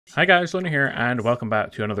Hi guys, Lunar here, and welcome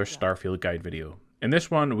back to another Starfield guide video. In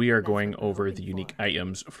this one, we are going over the unique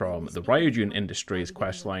items from the Ryujin Industries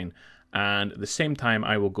questline, and at the same time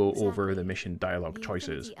I will go over the mission dialogue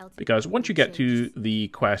choices. Because once you get to the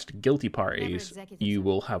quest Guilty Parties, you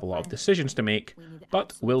will have a lot of decisions to make,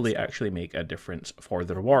 but will they actually make a difference for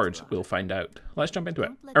the rewards? We'll find out. Let's jump into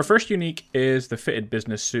it. Our first unique is the fitted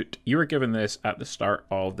business suit. You were given this at the start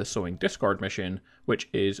of the Sewing Discord mission, which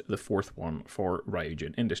is the fourth one for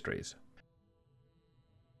Ryujin Industries.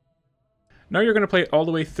 Now you're going to play it all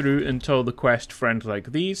the way through until the quest Friends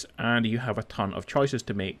Like These, and you have a ton of choices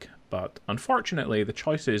to make, but unfortunately the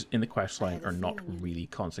choices in the questline are not really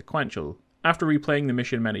consequential. After replaying the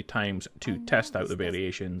mission many times to test out the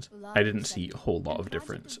variations, I didn't see a whole lot of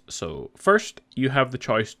difference. So first, you have the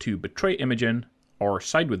choice to betray Imogene or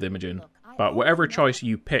side with Imogene, but whatever choice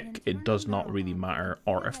you pick, it does not really matter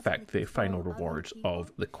or affect the final rewards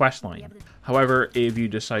of the questline. However, if you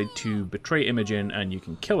decide to betray Imogene and you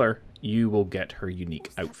can kill her, you will get her unique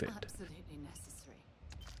outfit. Absolutely necessary.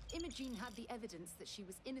 Imogene had the evidence that she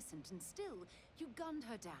was innocent, and still you gunned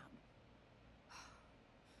her down.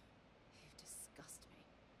 You disgust me.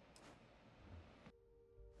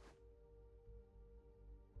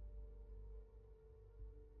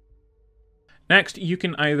 Next, you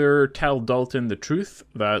can either tell Dalton the truth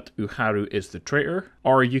that Ularu is the traitor,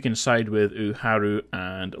 or you can side with Ularu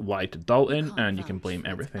and lie to Dalton, and you can blame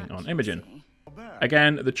everything on Imogene.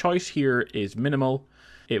 Again, the choice here is minimal.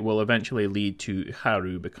 It will eventually lead to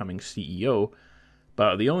Ularu becoming CEO,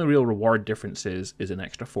 but the only real reward difference is an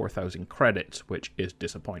extra 4,000 credits, which is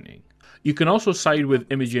disappointing. You can also side with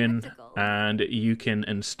Imogene, and you can,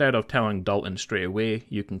 instead of telling Dalton straight away,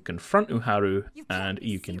 you can confront Ularu and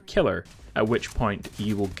you can kill her, at which point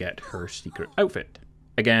you will get her secret outfit.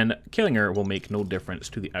 Again, killing her will make no difference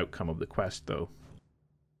to the outcome of the quest though.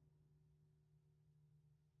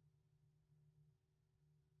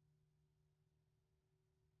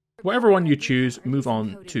 Whatever one you choose, move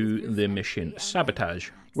on to the mission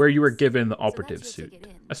Sabotage, where you are given the Operative Suit,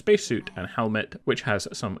 a spacesuit and helmet which has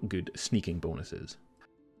some good sneaking bonuses.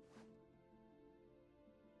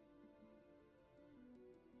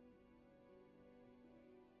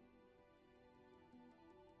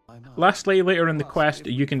 Lastly, later in the quest,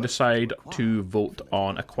 you can decide to vote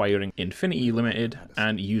on acquiring Infinity Limited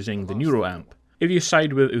and using the Neuroamp. If you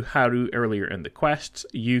side with Ularu earlier in the quests,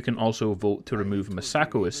 you can also vote to remove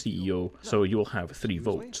Masako as CEO, so you'll have 3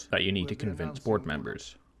 votes that you need to convince board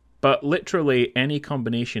members. But literally any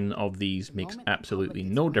combination of these makes absolutely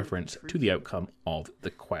no difference to the outcome of the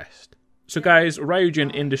quest. So guys,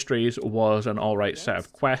 Ryujin Industries was an alright set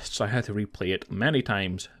of quests. I had to replay it many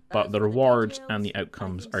times, but the rewards and the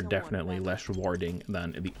outcomes are definitely less rewarding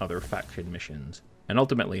than the other faction missions. And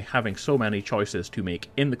ultimately, having so many choices to make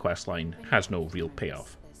in the questline has no real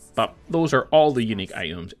payoff. But those are all the unique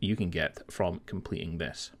items you can get from completing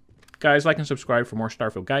this. Guys, like and subscribe for more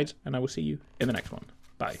Starfield guides, and I will see you in the next one.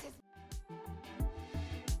 Bye.